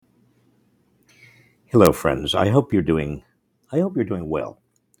Hello, friends. I hope you're doing well,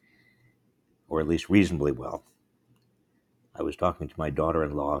 or at least reasonably well. I was talking to my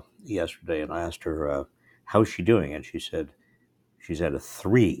daughter-in-law yesterday, and I asked her how's she doing, and she said she's at a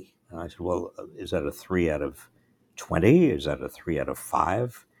 3. And I said, "Well, is that a 3 out of 20? Is that a 3 out of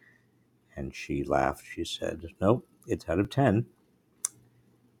 5?" And she laughed. She said, "No, it's out of 10."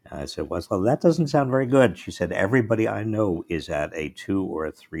 And I said, "Well, that doesn't sound very good." She said, "Everybody I know is at a 2 or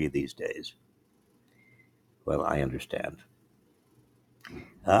a 3 these days." Well, I understand.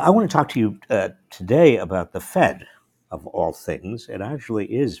 I want to talk to you today about the Fed, of all things. It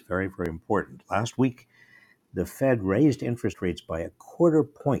actually is very, very important. Last week, the Fed raised interest rates by a quarter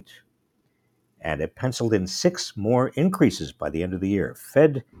point, and it penciled in 6 more increases by the end of the year.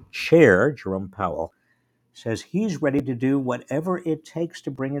 Fed Chair Jerome Powell says he's ready to do whatever it takes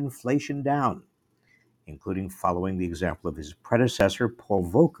to bring inflation down, including following the example of his predecessor, Paul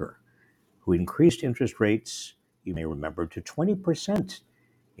Volcker, who increased interest rates, you may remember, to 20%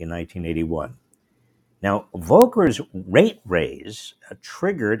 in 1981. Now, Volcker's rate raise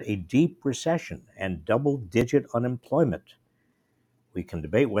triggered a deep recession and double digit unemployment. We can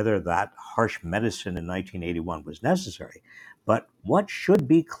debate whether that harsh medicine in 1981 was necessary, but what should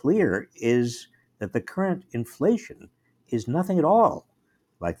be clear is that the current inflation is nothing at all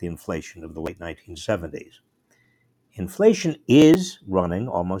like the inflation of the late 1970s. Inflation is running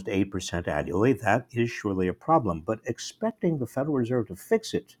almost 8% annually. That is surely a problem, but expecting the Federal Reserve to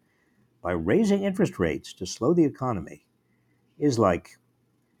fix it by raising interest rates to slow the economy is like,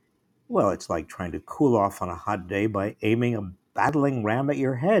 well, it's like trying to cool off on a hot day by aiming a battling ram at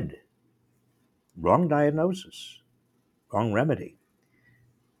your head. Wrong diagnosis, wrong remedy.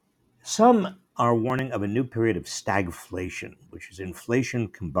 Some are warning of a new period of stagflation, which is inflation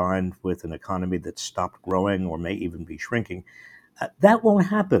combined with an economy that's stopped growing or may even be shrinking. That won't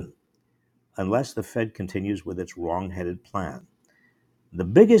happen unless the Fed continues with its wrong headed plan. The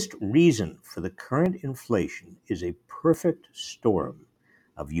biggest reason for the current inflation is a perfect storm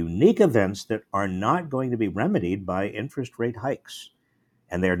of unique events that are not going to be remedied by interest rate hikes.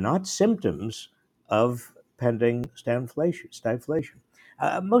 And they're not symptoms of pending stagflation.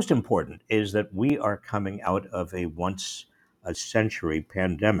 Most important is that we are coming out of a once a century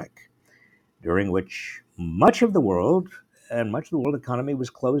pandemic during which much of the world economy was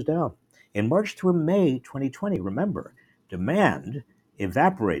closed down. In March through May 2020, remember, demand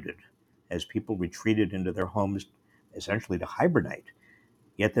evaporated as people retreated into their homes essentially to hibernate.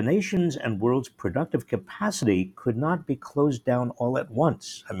 Yet the nation's and world's productive capacity could not be closed down all at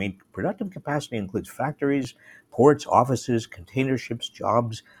once. I mean, productive capacity includes factories, ports, offices, container ships,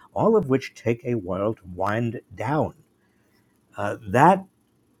 jobs, all of which take a while to wind down. That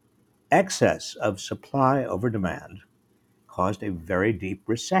excess of supply over demand caused a very deep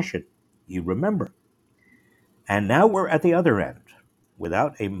recession, you remember. And now we're at the other end.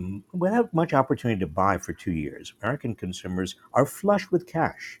 Without much opportunity to buy for 2 years, American consumers are flush with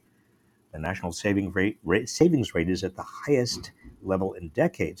cash. The national savings rate is at the highest level in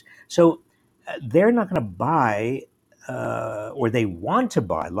decades. So they're not going to buy, or they want to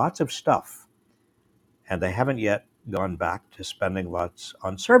buy lots of stuff, and they haven't yet gone back to spending lots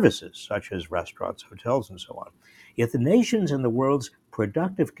on services such as restaurants, hotels, and so on. Yet the nation's and the world's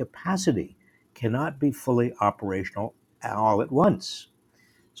productive capacity cannot be fully operational all at once.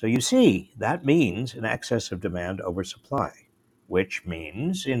 So you see, that means an excess of demand over supply, which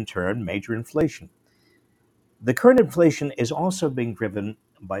means, in turn, major inflation. The current inflation is also being driven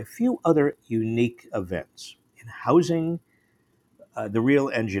by a few other unique events. In housing, the real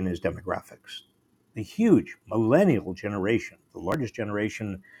engine is demographics. The huge millennial generation, the largest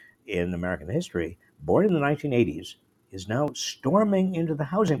generation in American history, born in the 1980s, is now storming into the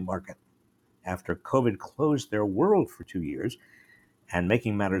housing market after COVID closed their world for 2 years. And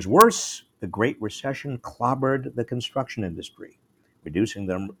making matters worse, the Great Recession clobbered the construction industry, reducing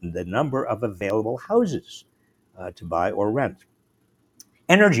the number of available houses to buy or rent.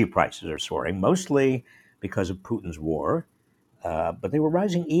 Energy prices are soaring, mostly because of Putin's war, but they were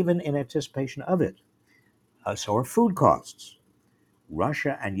rising even in anticipation of it. So are food costs.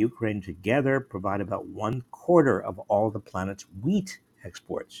 Russia and Ukraine together provide about 1/4 of all the planet's wheat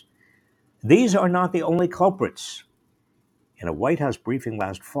exports. These are not the only culprits. In a White House briefing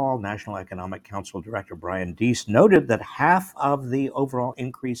last fall, National Economic Council Director Brian Deese noted that half of the overall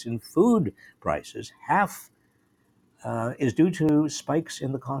increase in food prices, half is due to spikes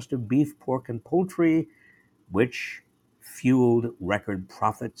in the cost of beef, pork, and poultry, which fueled record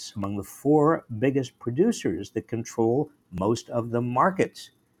profits among the four biggest producers that control most of the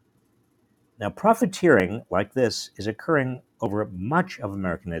markets. Now, profiteering like this is occurring over much of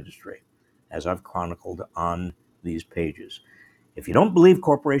American industry. as I've chronicled on these pages. If you don't believe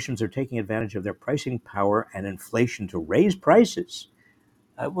corporations are taking advantage of their pricing power and inflation to raise prices,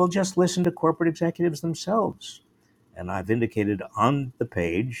 well, just listen to corporate executives themselves. And I've indicated on the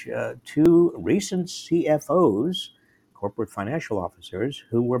page two recent CFOs, corporate financial officers,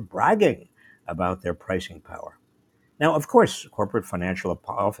 who were bragging about their pricing power. Now, of course, corporate financial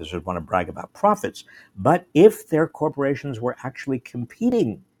officers want to brag about profits, but if their corporations were actually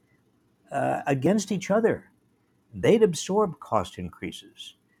competing against each other, they'd absorb cost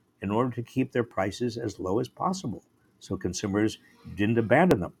increases in order to keep their prices as low as possible so consumers didn't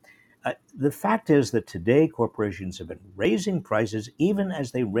abandon them. The fact is that today corporations have been raising prices even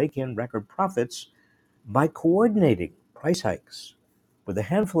as they rake in record profits by coordinating price hikes with a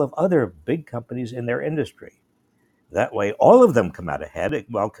handful of other big companies in their industry. That way, all of them come out ahead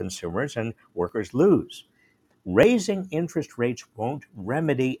while consumers and workers lose. Raising interest rates won't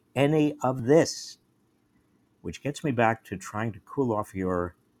remedy any of this, which gets me back to trying to cool off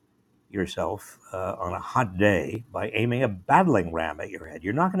yourself on a hot day by aiming a battling ram at your head.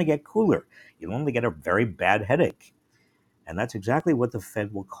 You're not going to get cooler. You'll only get a very bad headache. And that's exactly what the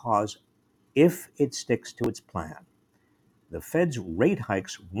Fed will cause if it sticks to its plan. The Fed's rate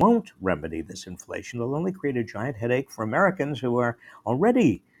hikes won't remedy this inflation. They'll only create a giant headache for Americans who are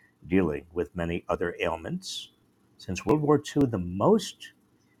already dealing with many other ailments. Since World War II, the most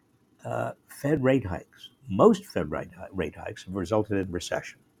Fed rate hikes have resulted in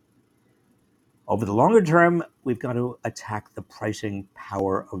recession. Over the longer term, we've got to attack the pricing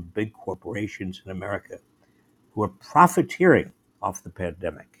power of big corporations in America who are profiteering off the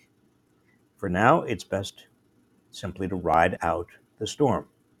pandemic. For now, it's best simply to ride out the storm.